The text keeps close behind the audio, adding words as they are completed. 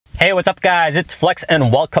Hey, what's up guys? It's Flex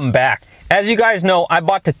and welcome back. As you guys know, I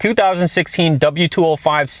bought the 2016 W205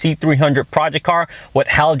 C300 project car with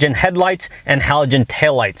halogen headlights and halogen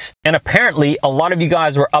taillights. And apparently, a lot of you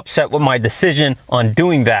guys were upset with my decision on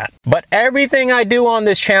doing that. But everything I do on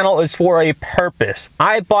this channel is for a purpose.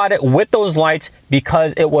 I bought it with those lights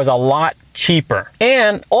because it was a lot cheaper.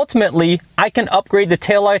 And ultimately, I can upgrade the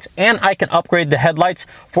taillights and I can upgrade the headlights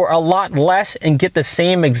for a lot less and get the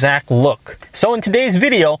same exact look. So in today's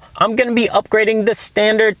video, I'm going to be upgrading the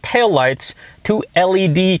standard taillights to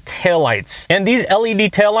LED taillights. And these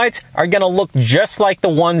LED taillights are going to look just like the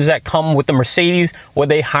ones that come with the Mercedes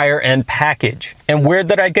with a higher end package. And where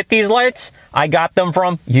did I get these lights? I got them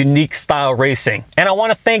from Unique Style Racing. And I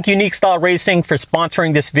want to thank Unique Style Racing for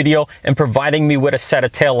sponsoring this video and providing me with a set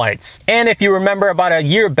of taillights. And if you remember, about a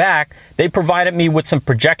year back, they provided me with some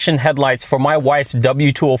projection headlights for my wife's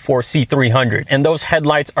W204 C300. And those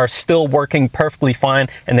headlights are still working perfectly fine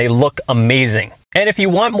and they look amazing. And if you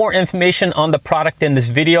want more information on the product in this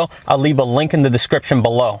video, I'll leave a link in the description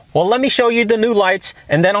below. Well, let me show you the new lights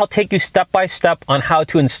and then I'll take you step by step on how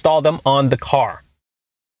to install them on the car.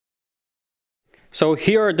 So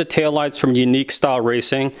here are the taillights from Unique Style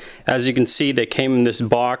Racing. As you can see, they came in this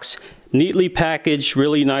box, neatly packaged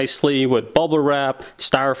really nicely with bubble wrap,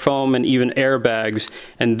 styrofoam, and even airbags.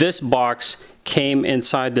 And this box came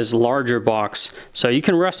inside this larger box, so you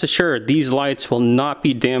can rest assured these lights will not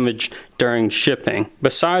be damaged during shipping.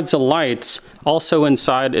 Besides the lights, also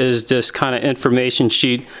inside is this kind of information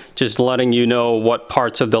sheet just letting you know what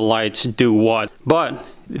parts of the lights do what. But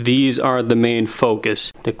these are the main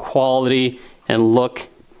focus. The quality and look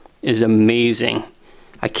is amazing.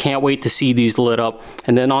 I can't wait to see these lit up.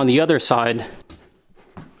 And then on the other side,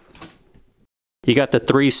 you got the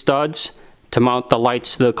 3 studs to mount the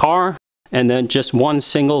lights to the car, and then just one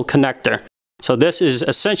single connector. So this is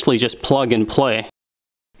essentially just plug and play.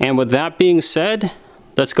 And with that being said,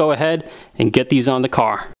 let's go ahead and get these on the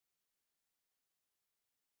car.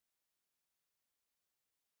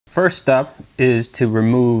 First step is to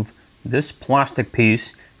remove this plastic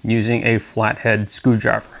piece using a flathead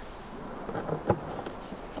screwdriver.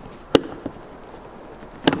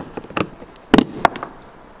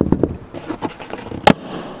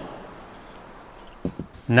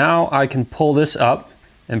 Now I can pull this up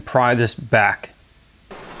and pry this back.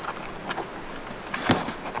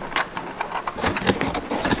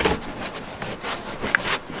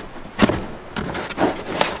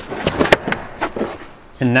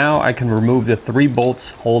 And now I can remove the 3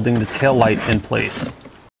 bolts holding the tail light in place.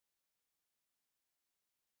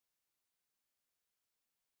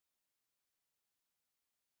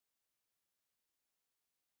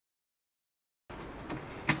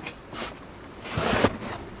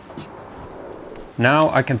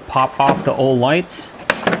 Now I can pop off the old lights.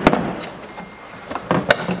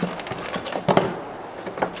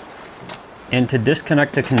 And to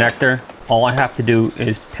disconnect the connector, all I have to do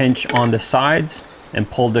is pinch on the sides and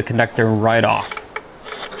pull the connector right off.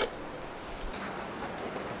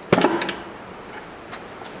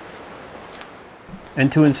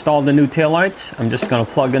 And to install the new taillights, I'm just going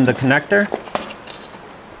to plug in the connector,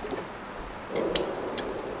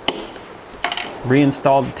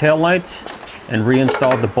 reinstall the taillights, and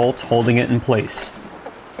reinstall the bolts holding it in place.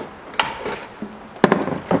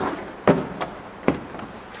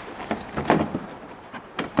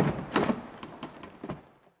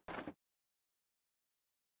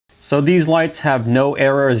 So these lights have no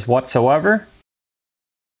errors whatsoever.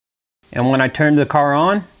 And when I turn the car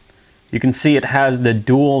on, you can see it has the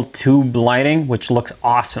dual tube lighting, which looks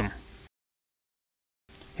awesome.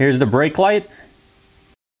 Here's the brake light.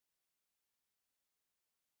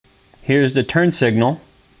 Here's the turn signal.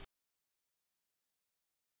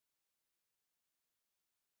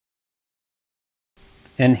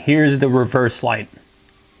 And here's the reverse light.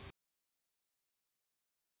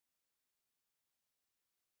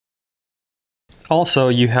 Also,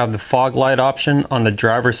 you have the fog light option on the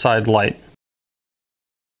driver's side light.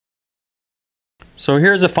 So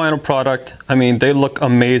here's the final product. I mean, they look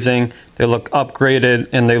amazing, they look upgraded,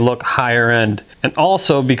 and they look higher end. And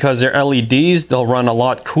also, because they're LEDs, they'll run a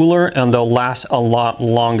lot cooler and they'll last a lot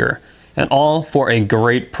longer. And all for a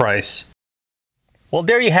great price. Well,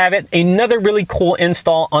 there you have it. Another really cool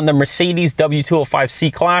install on the Mercedes W205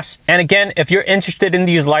 C-Class. And again, if you're interested in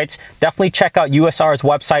these lights, definitely check out USR's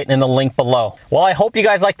website in the link below. Well, I hope you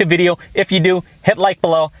guys liked the video. If you do, hit like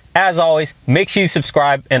below. As always, make sure you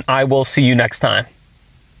subscribe and I will see you next time.